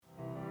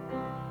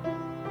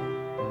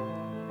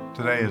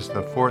Today is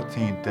the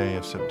 14th day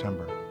of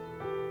September,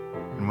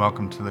 and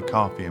welcome to the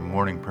Coffee and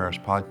Morning Prayers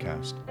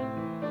podcast.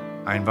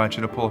 I invite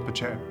you to pull up a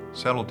chair,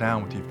 settle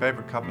down with your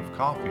favorite cup of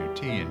coffee or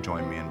tea, and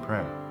join me in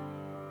prayer.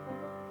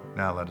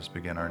 Now let us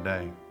begin our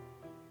day.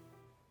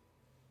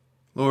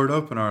 Lord,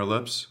 open our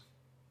lips,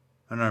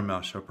 and our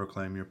mouth shall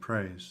proclaim your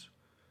praise.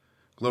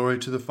 Glory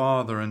to the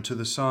Father, and to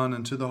the Son,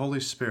 and to the Holy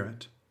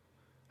Spirit,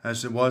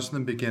 as it was in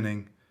the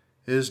beginning,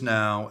 is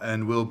now,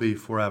 and will be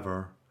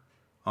forever.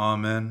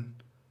 Amen.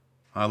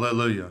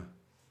 Alleluia.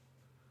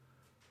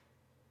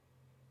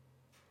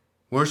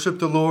 Worship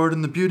the Lord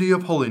in the beauty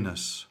of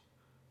holiness.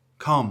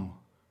 Come,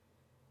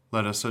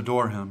 let us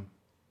adore him.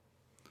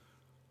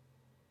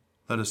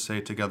 Let us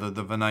say together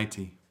the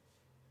Venite.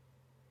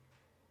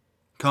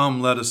 Come,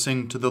 let us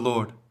sing to the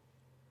Lord.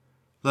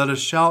 Let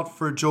us shout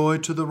for joy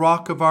to the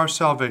rock of our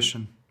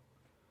salvation.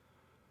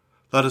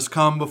 Let us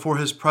come before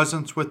his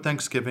presence with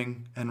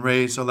thanksgiving and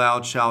raise a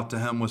loud shout to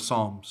him with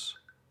psalms.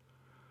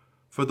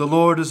 For the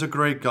Lord is a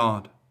great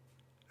God,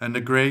 and a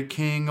great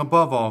King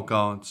above all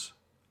gods.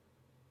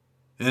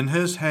 In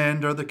his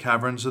hand are the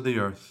caverns of the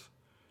earth,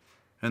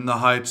 and the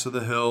heights of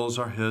the hills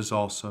are his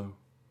also.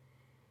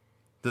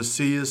 The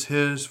sea is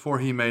his, for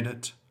he made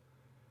it,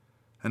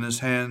 and his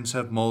hands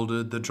have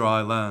molded the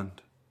dry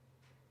land.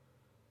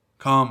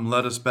 Come,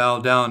 let us bow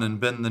down and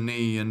bend the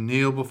knee, and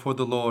kneel before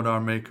the Lord our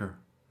Maker.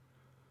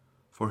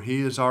 For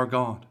he is our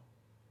God,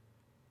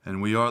 and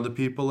we are the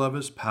people of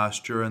his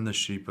pasture and the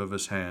sheep of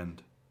his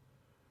hand.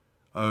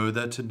 Oh,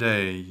 that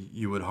today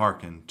you would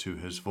hearken to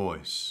his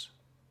voice.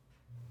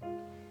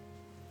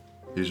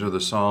 These are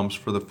the Psalms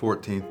for the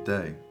 14th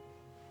day.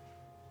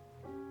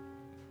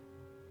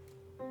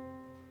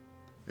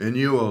 In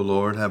you, O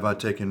Lord, have I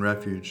taken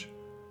refuge.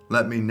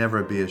 Let me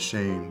never be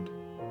ashamed.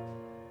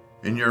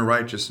 In your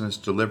righteousness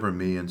deliver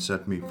me and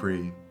set me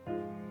free.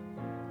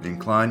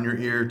 Incline your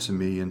ear to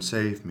me and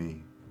save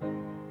me.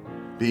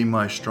 Be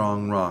my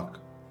strong rock,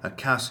 a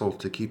castle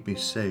to keep me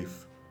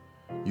safe.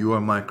 You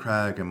are my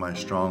crag and my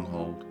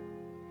stronghold.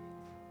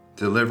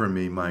 Deliver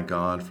me, my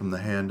God, from the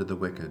hand of the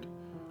wicked,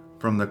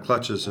 from the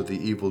clutches of the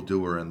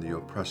evildoer and the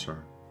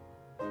oppressor.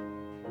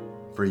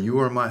 For you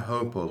are my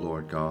hope, O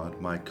Lord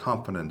God, my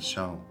confidence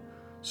shall,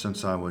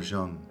 since I was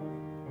young.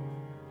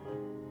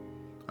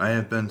 I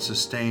have been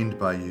sustained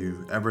by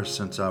you ever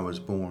since I was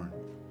born.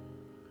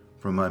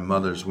 From my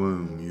mother's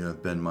womb you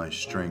have been my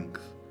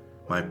strength.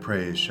 My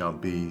praise shall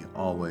be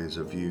always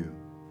of you.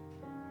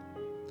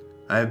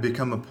 I have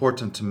become a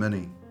portent to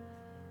many,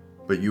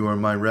 but you are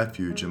my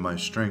refuge and my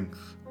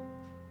strength.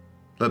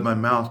 Let my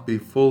mouth be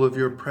full of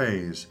your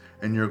praise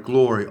and your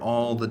glory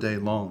all the day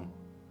long.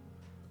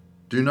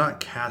 Do not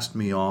cast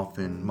me off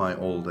in my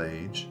old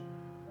age.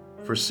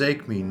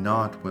 Forsake me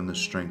not when the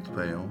strength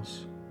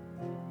fails.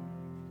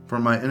 For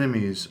my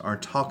enemies are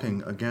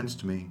talking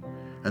against me,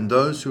 and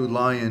those who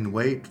lie in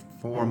wait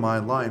for my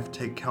life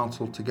take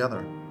counsel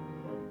together.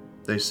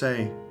 They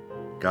say,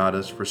 God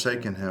has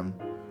forsaken him.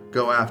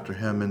 Go after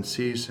him and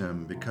seize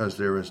him, because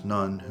there is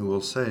none who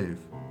will save.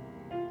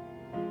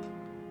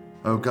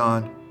 O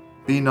God,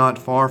 be not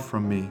far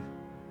from me.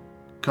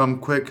 Come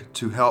quick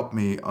to help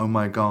me, O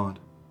my God.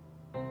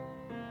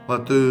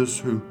 Let those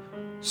who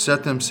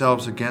set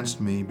themselves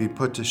against me be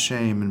put to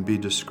shame and be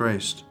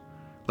disgraced.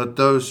 Let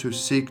those who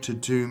seek to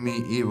do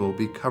me evil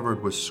be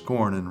covered with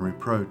scorn and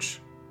reproach.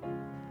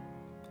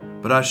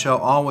 But I shall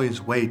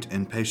always wait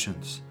in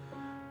patience,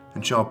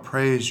 and shall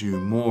praise you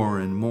more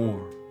and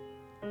more.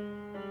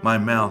 My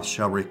mouth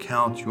shall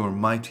recount your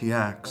mighty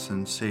acts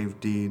and save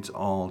deeds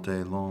all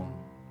day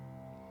long,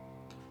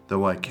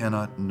 though I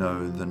cannot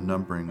know the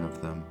numbering of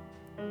them.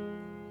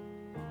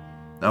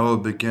 I will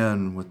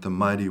begin with the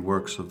mighty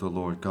works of the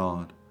Lord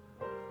God.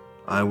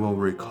 I will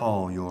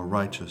recall your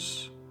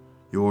righteous,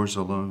 yours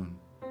alone.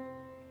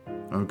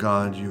 O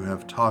God, you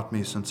have taught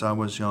me since I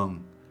was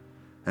young,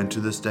 and to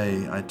this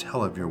day I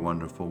tell of your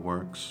wonderful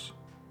works.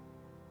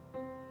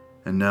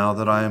 And now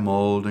that I am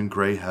old and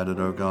gray-headed,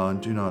 O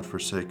God, do not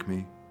forsake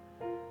me,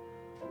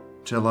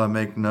 till I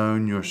make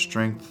known your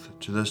strength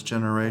to this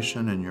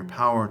generation and your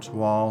power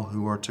to all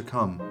who are to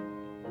come.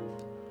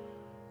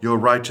 Your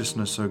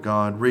righteousness, O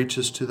God,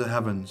 reaches to the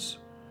heavens.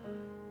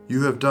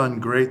 You have done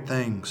great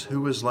things.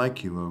 Who is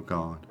like you, O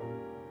God?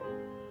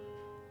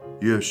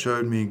 You have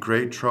showed me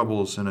great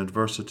troubles and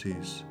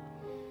adversities,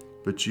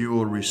 but you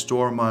will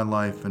restore my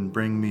life and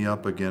bring me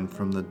up again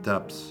from the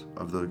depths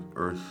of the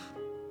earth.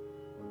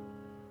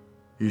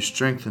 You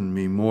strengthen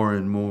me more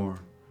and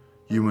more.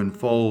 You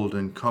enfold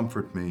and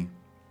comfort me.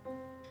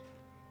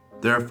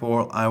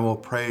 Therefore I will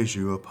praise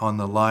you upon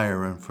the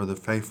lyre and for the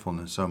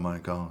faithfulness, O my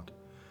God.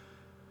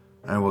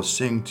 I will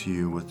sing to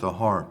you with the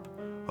harp,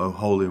 O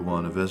Holy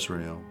One of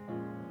Israel.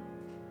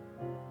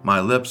 My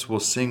lips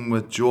will sing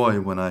with joy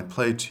when I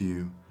play to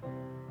you,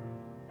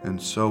 and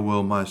so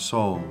will my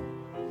soul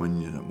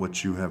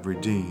what you have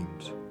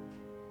redeemed.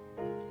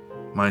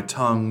 My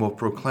tongue will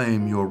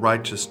proclaim your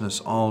righteousness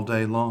all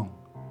day long,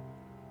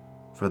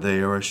 for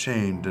they are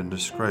ashamed and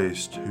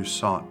disgraced who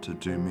sought to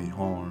do me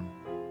harm.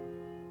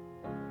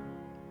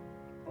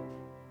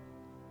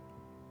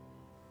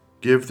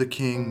 Give the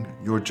king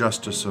your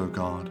justice, O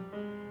God,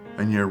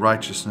 and your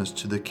righteousness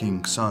to the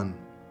king's son,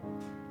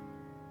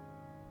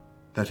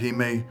 that he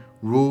may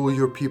rule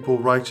your people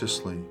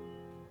righteously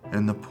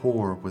and the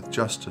poor with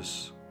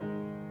justice,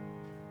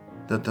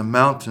 that the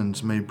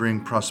mountains may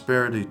bring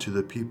prosperity to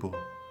the people,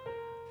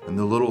 and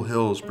the little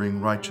hills bring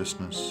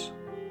righteousness.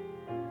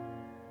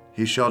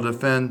 He shall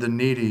defend the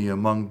needy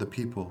among the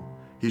people.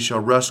 He shall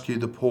rescue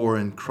the poor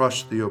and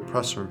crush the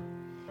oppressor.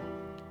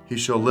 He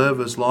shall live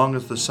as long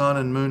as the sun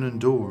and moon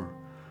endure,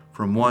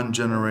 from one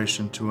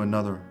generation to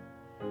another.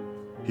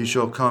 He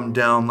shall come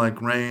down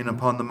like rain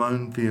upon the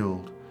mown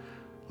field,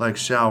 like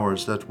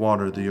showers that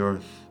water the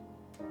earth.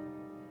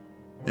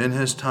 In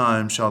his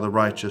time shall the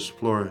righteous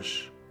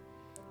flourish.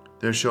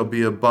 There shall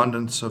be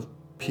abundance of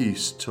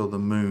peace till the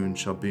moon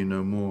shall be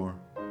no more.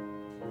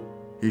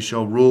 He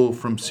shall rule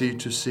from sea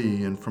to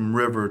sea and from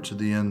river to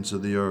the ends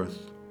of the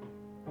earth.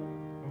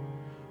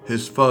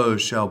 His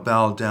foes shall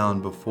bow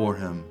down before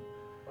him,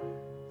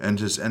 and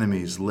his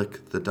enemies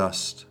lick the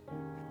dust.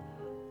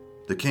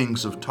 The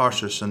kings of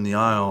Tarshish and the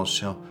isles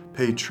shall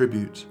pay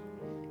tribute,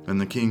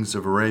 and the kings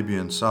of Arabia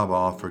and Saba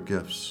offer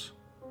gifts.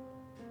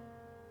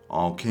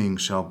 All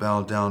kings shall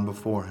bow down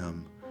before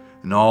him,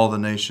 and all the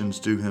nations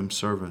do him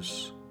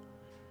service.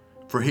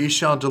 For he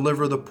shall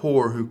deliver the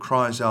poor who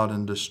cries out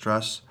in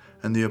distress,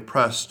 and the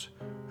oppressed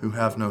who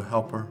have no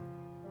helper.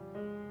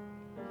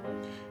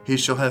 He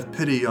shall have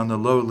pity on the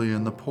lowly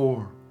and the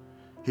poor.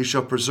 He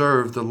shall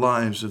preserve the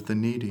lives of the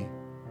needy.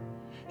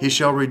 He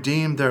shall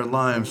redeem their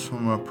lives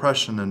from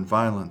oppression and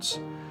violence,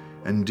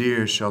 and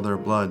dear shall their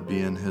blood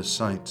be in his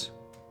sight.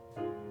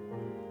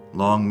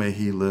 Long may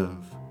he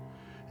live,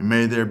 and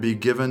may there be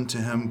given to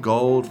him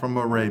gold from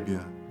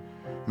Arabia.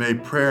 May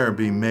prayer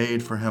be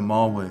made for him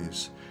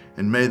always,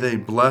 and may they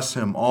bless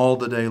him all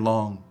the day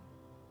long.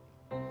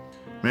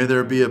 May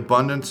there be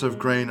abundance of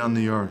grain on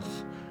the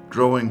earth,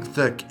 growing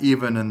thick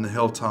even in the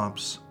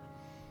hilltops.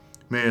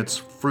 May its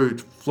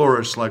fruit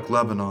flourish like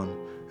Lebanon,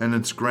 and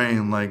its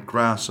grain like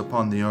grass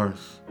upon the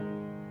earth.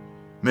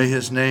 May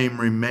his name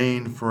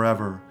remain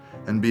forever,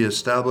 and be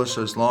established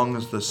as long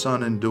as the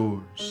sun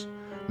endures.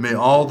 May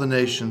all the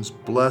nations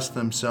bless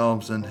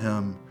themselves in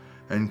him,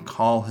 and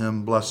call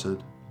him blessed.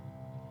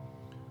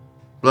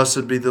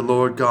 Blessed be the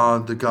Lord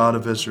God, the God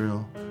of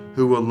Israel,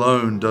 who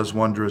alone does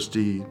wondrous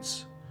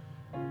deeds.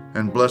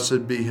 And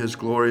blessed be his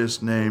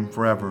glorious name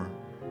forever,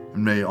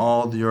 and may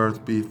all the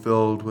earth be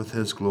filled with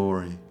his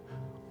glory.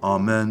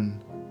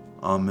 Amen.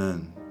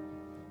 Amen.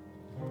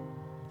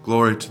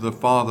 Glory to the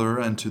Father,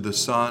 and to the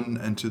Son,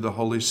 and to the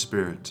Holy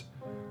Spirit,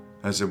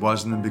 as it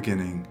was in the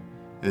beginning,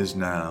 is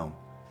now,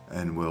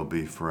 and will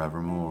be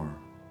forevermore.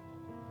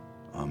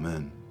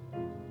 Amen.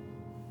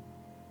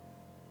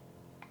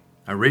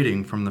 A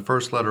reading from the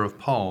first letter of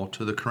Paul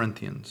to the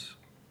Corinthians,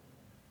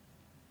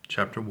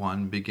 chapter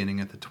 1,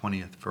 beginning at the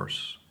 20th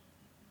verse.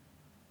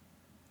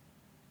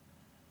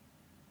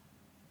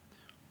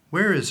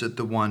 Where is it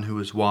the one who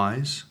is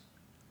wise?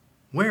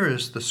 Where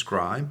is the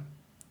scribe?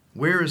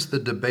 Where is the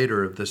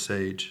debater of this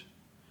age?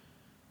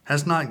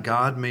 Has not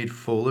God made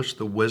foolish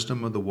the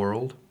wisdom of the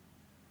world?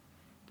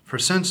 For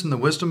since in the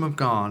wisdom of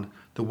God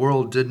the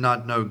world did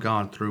not know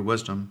God through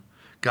wisdom,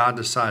 God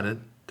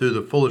decided, through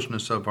the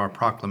foolishness of our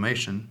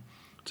proclamation,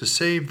 to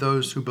save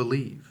those who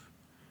believe.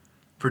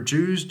 For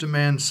Jews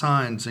demand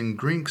signs and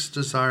Greeks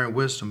desire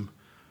wisdom,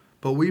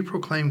 but we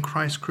proclaim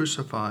Christ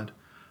crucified,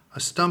 a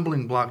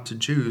stumbling block to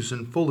Jews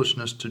and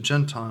foolishness to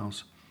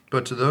Gentiles.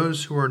 But to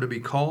those who are to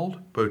be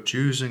called, both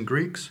Jews and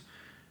Greeks,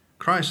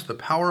 Christ the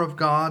power of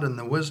God and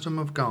the wisdom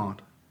of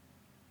God.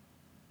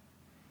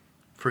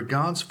 For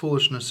God's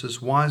foolishness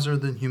is wiser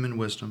than human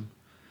wisdom,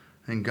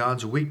 and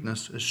God's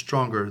weakness is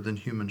stronger than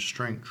human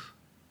strength.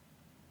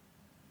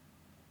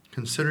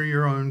 Consider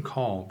your own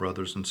call,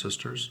 brothers and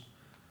sisters.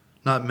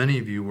 Not many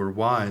of you were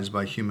wise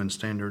by human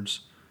standards,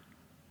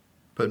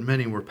 but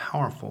many were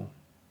powerful.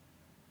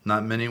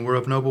 Not many were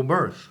of noble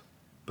birth,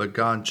 but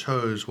God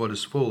chose what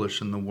is foolish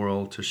in the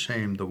world to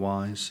shame the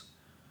wise.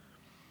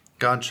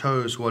 God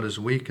chose what is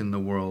weak in the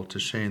world to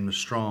shame the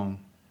strong.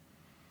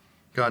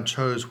 God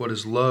chose what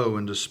is low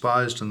and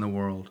despised in the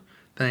world,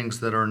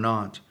 things that are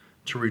not,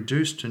 to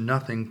reduce to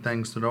nothing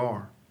things that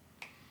are,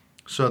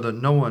 so that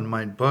no one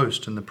might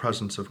boast in the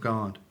presence of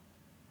God.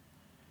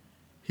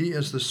 He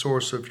is the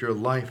source of your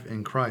life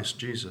in Christ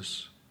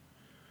Jesus,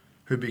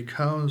 who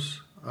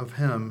because of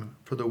him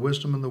for the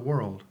wisdom of the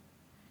world,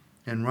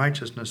 in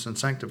righteousness and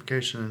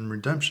sanctification and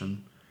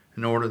redemption,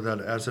 in order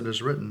that, as it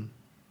is written,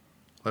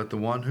 let the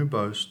one who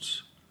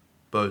boasts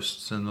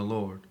in the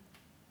Lord.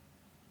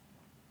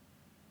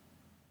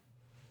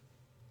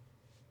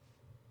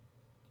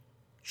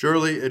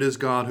 Surely it is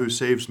God who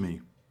saves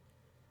me.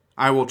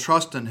 I will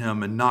trust in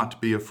him and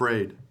not be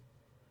afraid.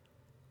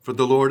 For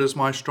the Lord is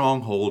my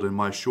stronghold and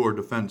my sure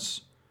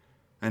defense,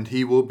 and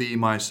he will be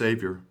my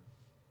Savior.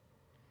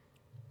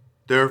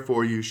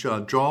 Therefore you shall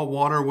draw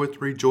water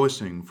with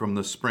rejoicing from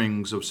the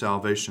springs of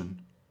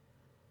salvation.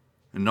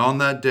 And on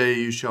that day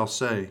you shall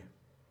say,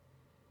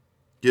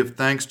 give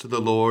thanks to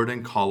the Lord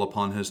and call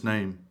upon his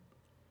name.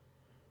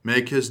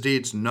 Make his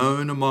deeds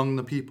known among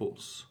the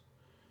peoples.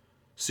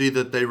 See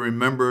that they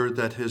remember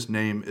that his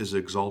name is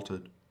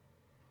exalted.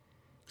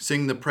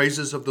 Sing the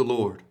praises of the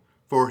Lord,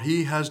 for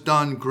he has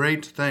done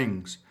great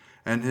things,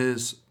 and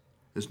his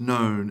is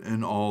known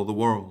in all the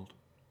world.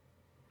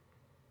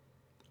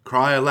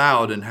 Cry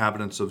aloud,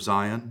 inhabitants of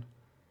Zion.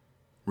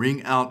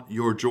 Ring out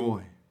your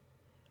joy.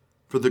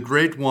 For the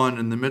great one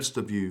in the midst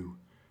of you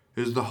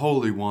is the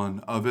Holy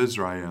One of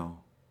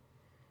Israel.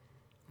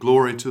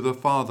 Glory to the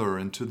Father,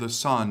 and to the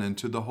Son, and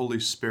to the Holy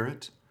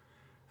Spirit,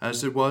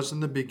 as it was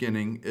in the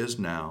beginning, is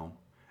now,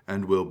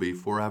 and will be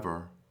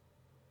forever.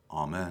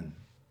 Amen.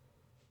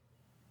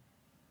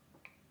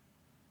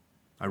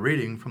 A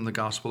reading from the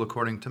Gospel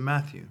according to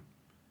Matthew,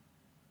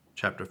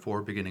 chapter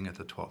 4, beginning at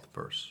the 12th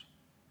verse.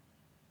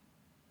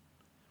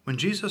 When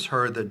Jesus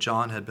heard that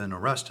John had been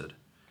arrested,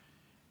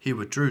 he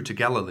withdrew to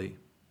Galilee.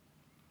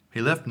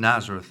 He left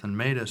Nazareth and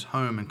made his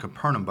home in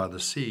Capernaum by the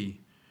sea,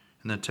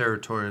 in the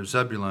territory of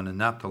Zebulun and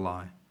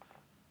Naphtali,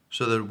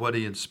 so that what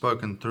he had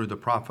spoken through the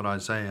prophet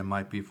Isaiah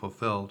might be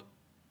fulfilled.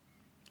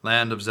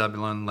 Land of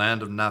Zebulun,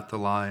 land of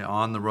Naphtali,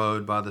 on the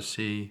road by the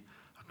sea,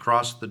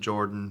 across the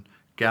Jordan,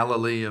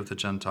 Galilee of the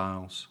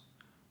Gentiles.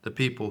 The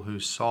people who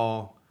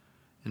saw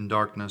in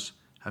darkness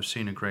have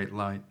seen a great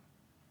light.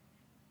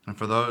 And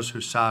for those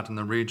who sat in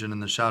the region in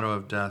the shadow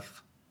of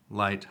death,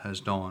 light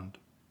has dawned.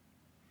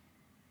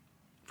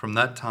 From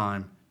that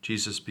time,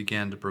 Jesus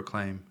began to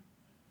proclaim,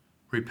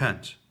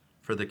 "Repent,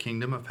 for the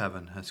kingdom of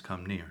heaven has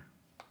come near."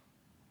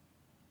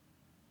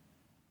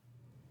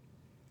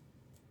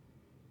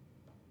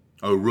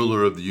 O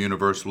ruler of the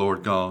universe,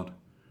 Lord God,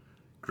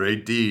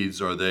 great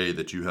deeds are they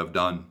that you have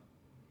done,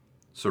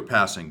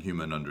 surpassing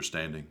human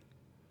understanding.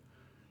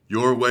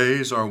 Your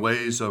ways are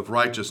ways of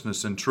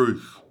righteousness and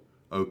truth,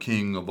 O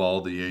King of all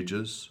the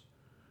ages.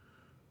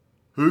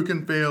 Who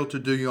can fail to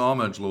do you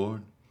homage,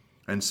 Lord,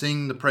 and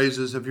sing the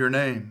praises of your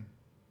name?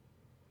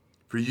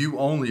 For you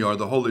only are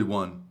the Holy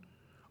One.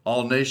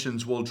 All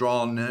nations will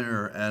draw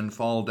near and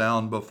fall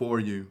down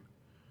before you,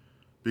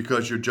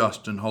 because your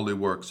just and holy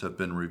works have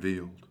been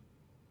revealed.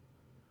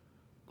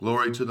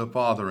 Glory to the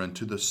Father, and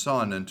to the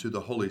Son, and to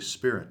the Holy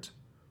Spirit,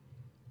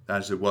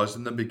 as it was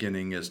in the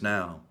beginning, is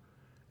now,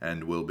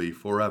 and will be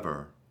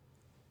forever.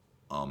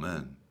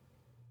 Amen.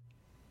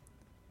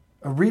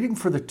 A reading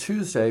for the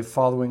Tuesday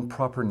following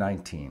Proper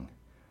 19.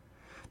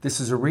 This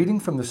is a reading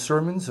from the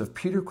sermons of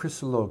Peter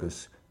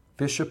Chrysologus,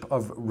 Bishop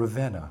of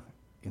Ravenna,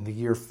 in the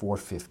year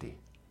 450.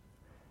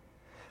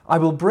 I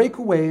will break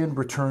away and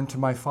return to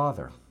my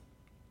father.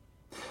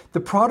 The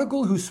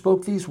prodigal who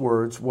spoke these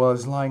words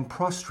was lying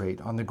prostrate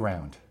on the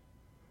ground.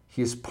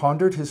 He has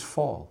pondered his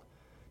fall,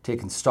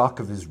 taken stock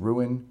of his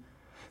ruin,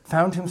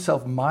 found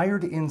himself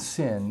mired in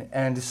sin,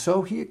 and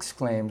so he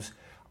exclaims,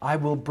 I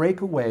will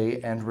break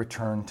away and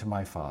return to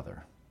my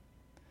father.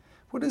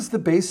 What is the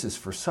basis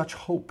for such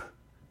hope,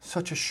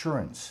 such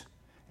assurance,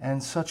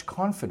 and such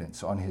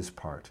confidence on his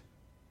part?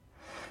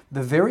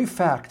 The very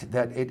fact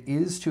that it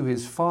is to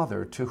his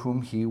father to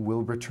whom he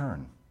will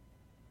return.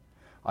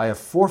 I have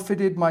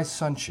forfeited my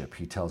sonship,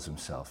 he tells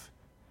himself,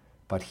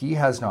 but he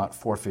has not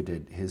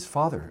forfeited his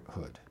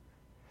fatherhood.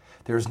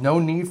 There is no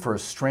need for a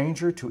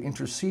stranger to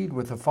intercede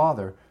with the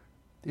Father.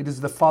 It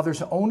is the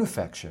Father's own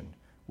affection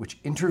which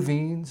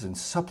intervenes and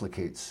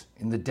supplicates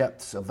in the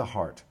depths of the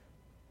heart.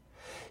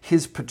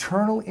 His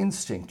paternal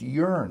instinct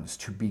yearns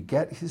to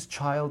beget his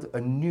child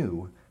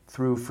anew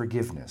through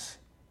forgiveness.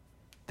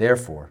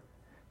 Therefore,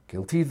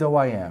 guilty though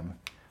I am,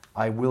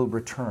 I will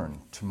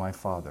return to my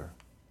Father.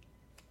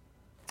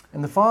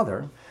 And the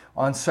Father,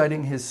 on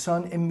sighting his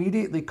Son,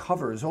 immediately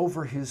covers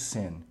over his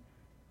sin.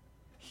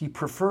 He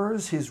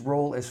prefers his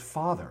role as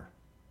Father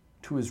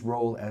to his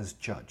role as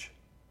Judge.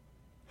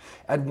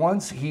 At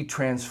once he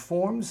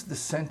transforms the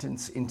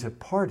sentence into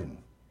pardon,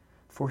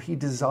 for he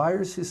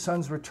desires his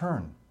Son's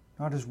return,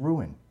 not his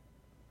ruin.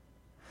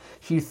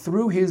 He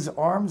threw his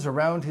arms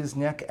around his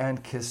neck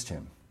and kissed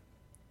him.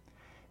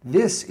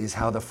 This is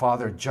how the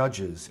Father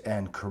judges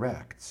and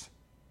corrects.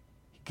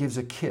 He gives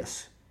a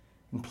kiss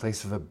in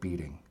place of a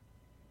beating.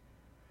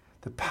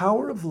 The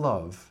power of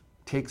love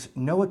takes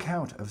no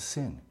account of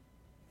sin.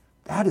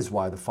 That is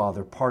why the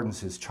Father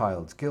pardons his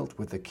child's guilt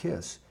with a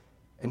kiss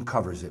and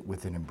covers it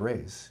with an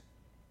embrace.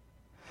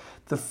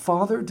 The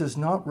Father does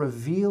not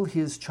reveal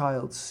his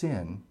child's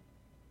sin,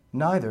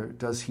 neither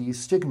does he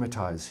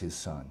stigmatize his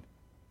Son.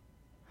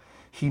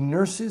 He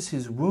nurses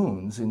his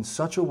wounds in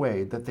such a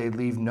way that they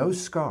leave no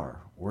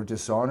scar or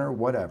dishonor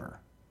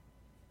whatever.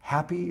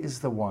 Happy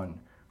is the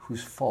one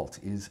whose fault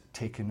is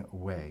taken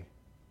away.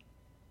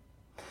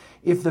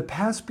 If the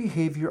past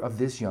behavior of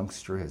this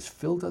youngster has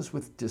filled us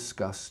with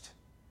disgust,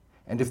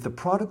 and if the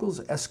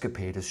prodigal's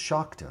escapade has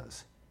shocked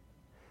us,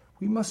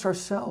 we must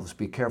ourselves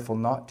be careful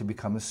not to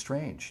become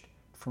estranged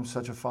from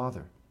such a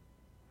father.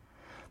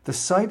 The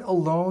sight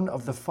alone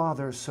of the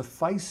Father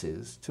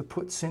suffices to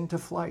put sin to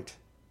flight,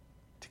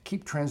 to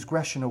keep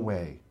transgression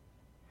away,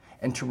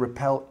 and to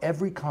repel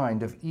every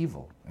kind of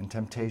evil and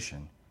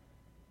temptation.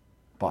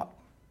 But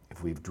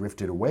if we've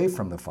drifted away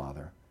from the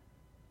Father,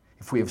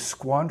 if we have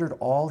squandered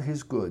all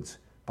his goods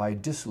by a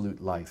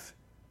dissolute life,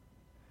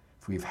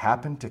 if we have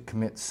happened to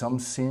commit some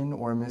sin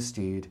or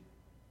misdeed,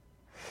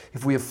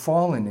 if we have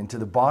fallen into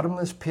the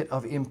bottomless pit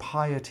of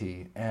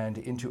impiety and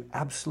into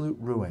absolute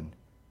ruin,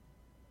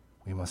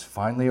 we must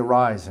finally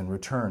arise and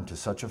return to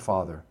such a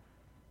Father,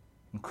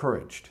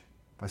 encouraged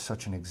by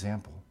such an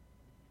example.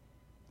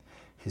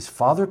 His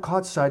father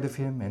caught sight of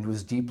him and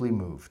was deeply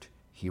moved.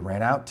 He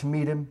ran out to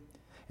meet him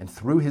and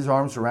threw his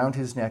arms around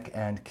his neck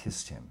and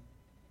kissed him.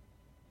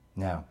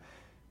 Now,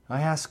 I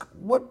ask,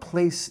 what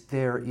place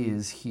there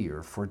is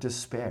here for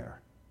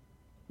despair?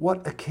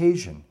 What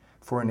occasion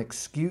for an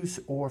excuse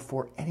or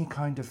for any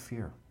kind of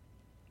fear?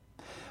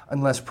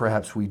 Unless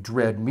perhaps we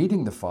dread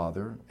meeting the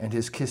Father and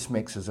his kiss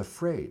makes us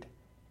afraid.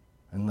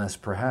 Unless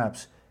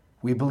perhaps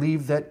we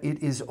believe that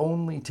it is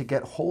only to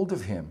get hold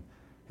of him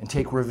and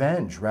take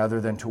revenge rather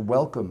than to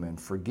welcome and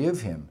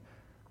forgive him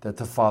that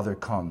the Father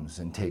comes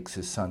and takes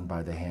his Son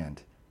by the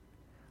hand,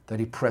 that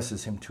he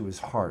presses him to his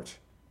heart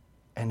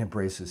and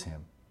embraces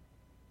him.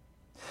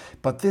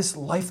 But this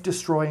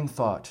life-destroying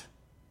thought,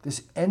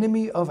 this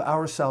enemy of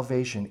our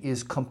salvation,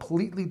 is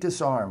completely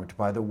disarmed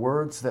by the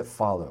words that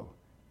follow.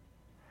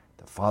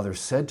 The Father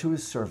said to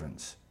his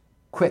servants,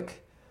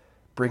 "Quick,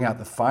 bring out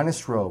the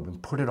finest robe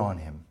and put it on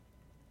him.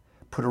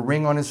 Put a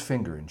ring on his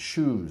finger and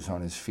shoes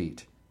on his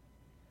feet.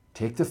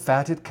 Take the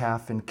fatted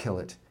calf and kill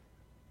it.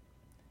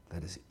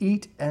 Let us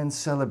eat and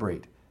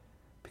celebrate,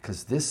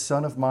 because this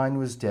son of mine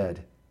was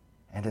dead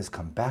and has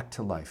come back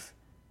to life.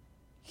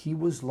 He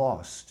was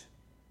lost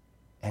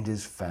and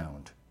is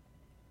found."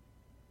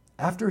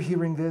 After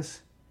hearing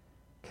this,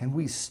 can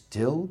we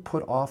still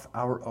put off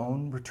our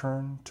own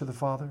return to the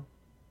Father?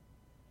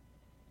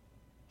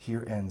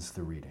 Here ends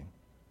the reading.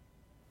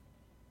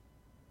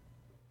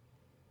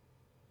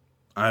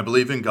 I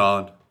believe in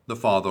God, the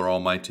Father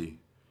Almighty,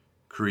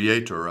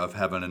 creator of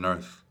heaven and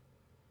earth.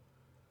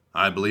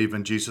 I believe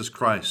in Jesus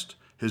Christ,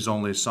 his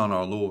only Son,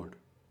 our Lord.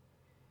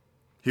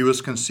 He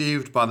was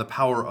conceived by the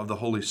power of the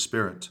Holy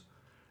Spirit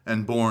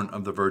and born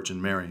of the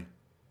Virgin Mary,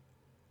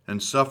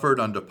 and suffered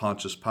under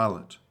Pontius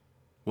Pilate,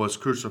 was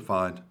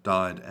crucified,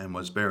 died, and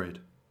was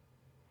buried.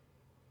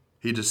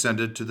 He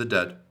descended to the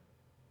dead.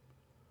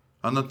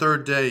 On the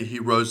third day he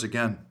rose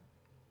again.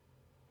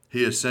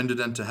 He ascended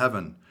into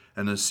heaven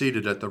and is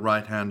seated at the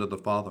right hand of the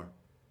Father.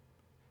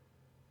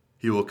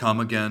 He will come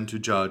again to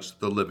judge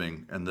the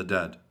living and the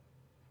dead.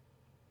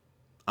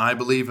 I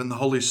believe in the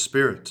Holy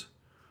Spirit,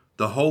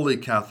 the Holy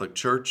Catholic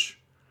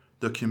Church,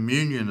 the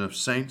communion of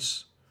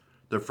saints,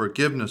 the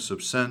forgiveness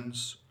of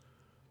sins,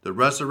 the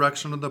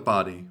resurrection of the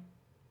body,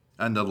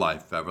 and the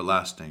life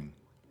everlasting.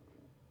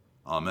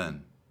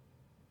 Amen.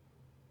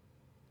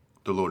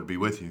 The Lord be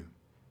with you,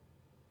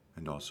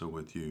 and also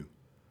with you.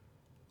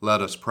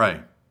 Let us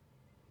pray.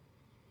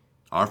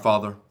 Our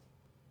Father,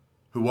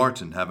 who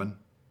art in heaven,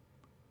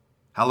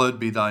 hallowed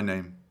be thy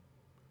name.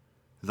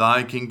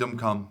 Thy kingdom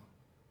come,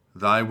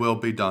 thy will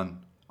be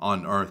done,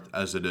 on earth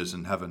as it is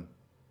in heaven.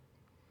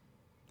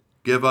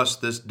 Give us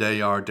this day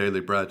our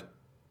daily bread,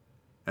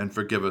 and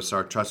forgive us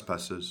our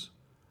trespasses,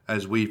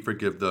 as we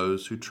forgive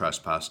those who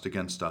trespass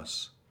against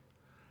us.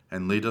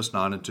 And lead us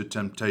not into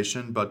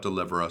temptation, but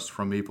deliver us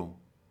from evil.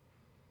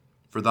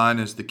 For thine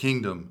is the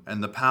kingdom,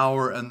 and the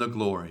power, and the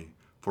glory,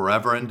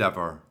 forever and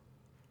ever.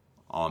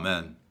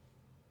 Amen.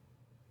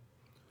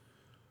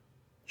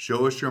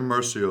 Show us your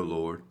mercy, O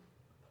Lord,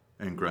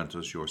 and grant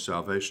us your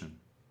salvation.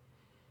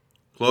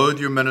 Clothe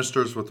your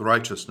ministers with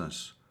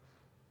righteousness.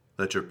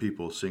 Let your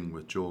people sing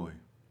with joy.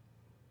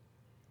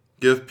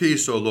 Give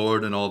peace, O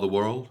Lord, in all the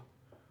world,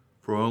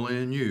 for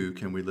only in you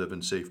can we live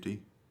in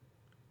safety.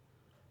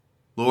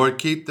 Lord,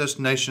 keep this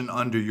nation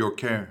under your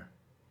care,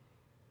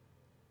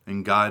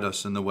 and guide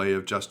us in the way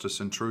of justice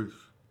and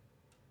truth.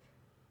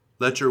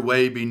 Let your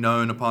way be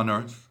known upon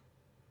earth,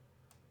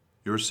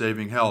 your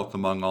saving health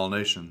among all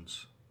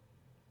nations.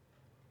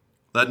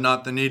 Let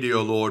not the needy,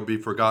 O Lord, be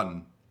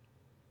forgotten,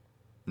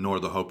 nor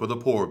the hope of the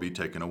poor be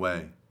taken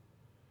away.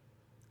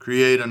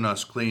 Create in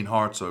us clean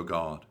hearts, O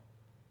God,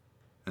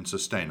 and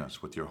sustain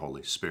us with your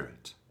Holy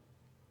Spirit.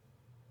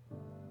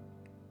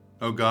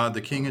 O God,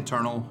 the King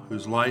eternal,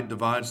 whose light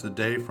divides the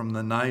day from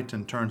the night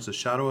and turns the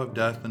shadow of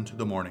death into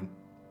the morning,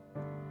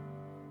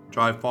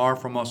 drive far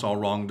from us all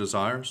wrong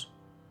desires,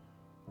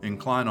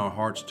 incline our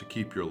hearts to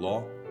keep your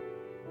law,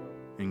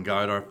 and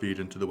guide our feet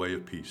into the way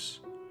of peace,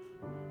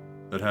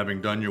 that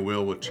having done your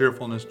will with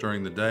cheerfulness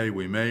during the day,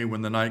 we may,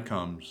 when the night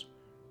comes,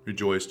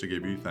 rejoice to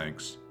give you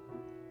thanks,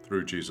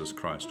 through Jesus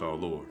Christ our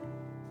Lord.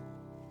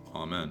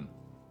 Amen.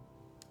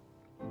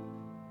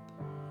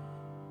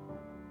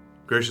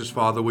 Gracious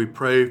Father, we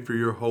pray for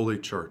your holy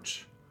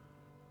church.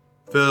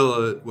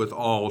 Fill it with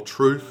all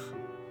truth,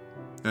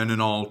 and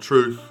in all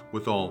truth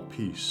with all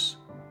peace.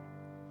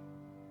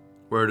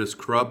 Where it is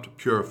corrupt,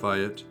 purify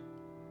it.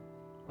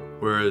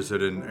 Where is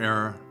it in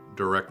error,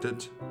 direct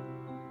it.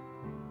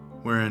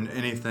 Where in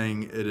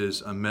anything it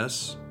is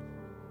amiss,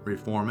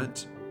 reform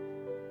it.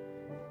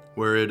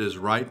 Where it is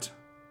right,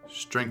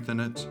 strengthen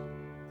it.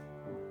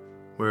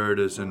 Where it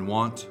is in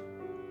want,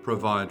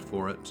 provide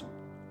for it.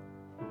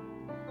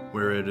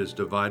 Where it is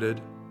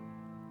divided,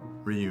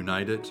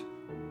 reunite it.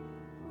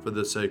 for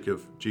the sake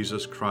of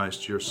Jesus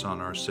Christ, your Son,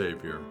 our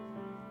Savior.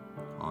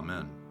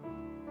 Amen.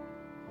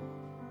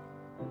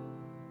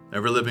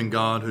 Ever-living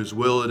God, whose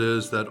will it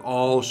is that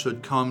all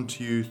should come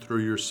to you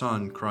through your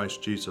Son,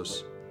 Christ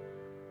Jesus,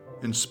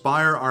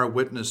 inspire our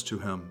witness to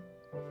him,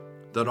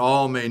 that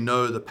all may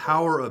know the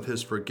power of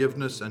his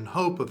forgiveness and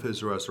hope of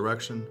his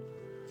resurrection,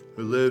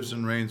 who lives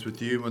and reigns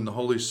with you in the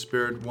Holy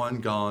Spirit, one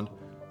God,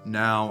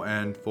 now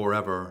and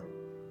forever.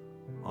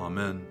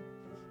 Amen.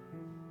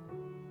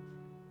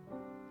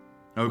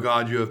 O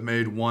God, you have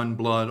made one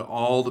blood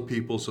all the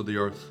peoples of the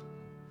earth,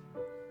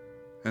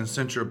 and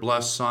sent your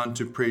blessed Son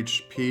to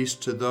preach peace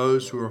to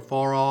those who are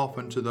far off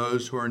and to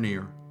those who are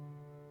near.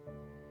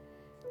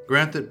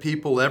 Grant that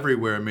people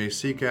everywhere may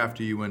seek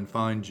after you and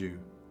find you.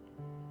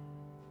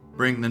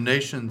 Bring the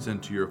nations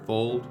into your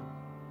fold,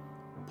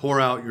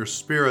 pour out your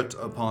Spirit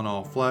upon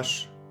all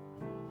flesh,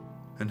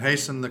 and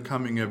hasten the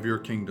coming of your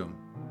kingdom,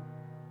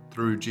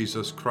 through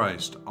Jesus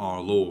Christ our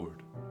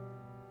Lord.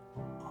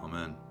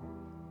 Amen.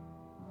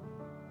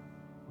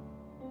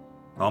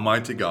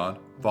 Almighty God,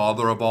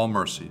 Father of all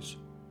mercies,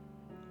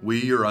 we,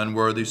 your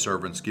unworthy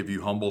servants, give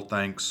you humble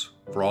thanks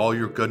for all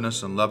your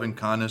goodness and loving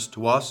kindness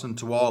to us and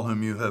to all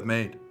whom you have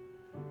made.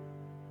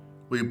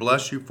 We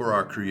bless you for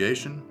our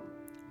creation,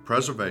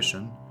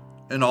 preservation,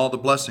 and all the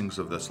blessings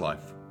of this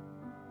life,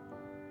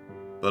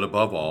 but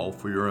above all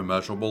for your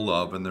immeasurable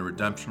love and the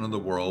redemption of the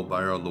world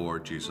by our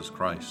Lord Jesus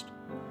Christ,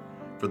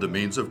 for the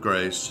means of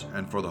grace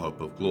and for the hope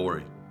of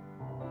glory.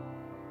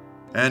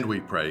 And we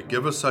pray,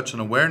 give us such an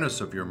awareness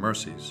of your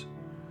mercies,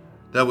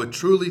 that with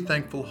truly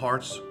thankful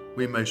hearts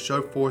we may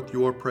show forth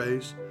your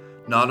praise,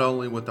 not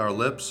only with our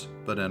lips,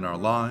 but in our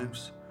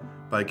lives,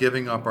 by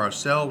giving up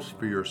ourselves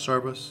for your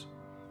service,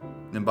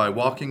 and by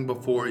walking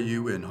before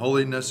you in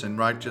holiness and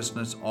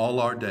righteousness all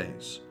our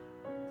days.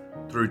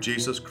 Through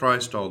Jesus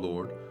Christ our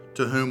Lord,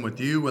 to whom with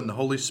you and the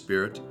Holy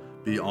Spirit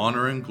be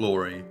honor and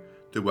glory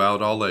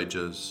throughout all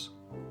ages.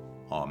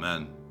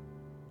 Amen.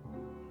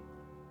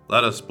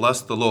 Let us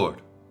bless the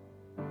Lord.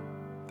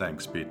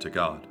 Thanks be to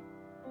God.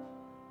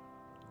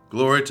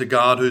 Glory to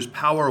God, whose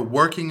power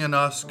working in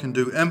us can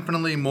do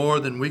infinitely more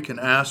than we can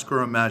ask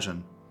or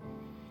imagine.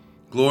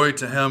 Glory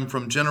to him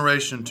from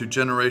generation to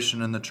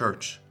generation in the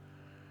church,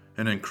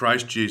 and in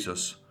Christ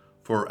Jesus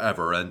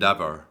forever and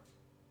ever.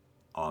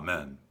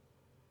 Amen.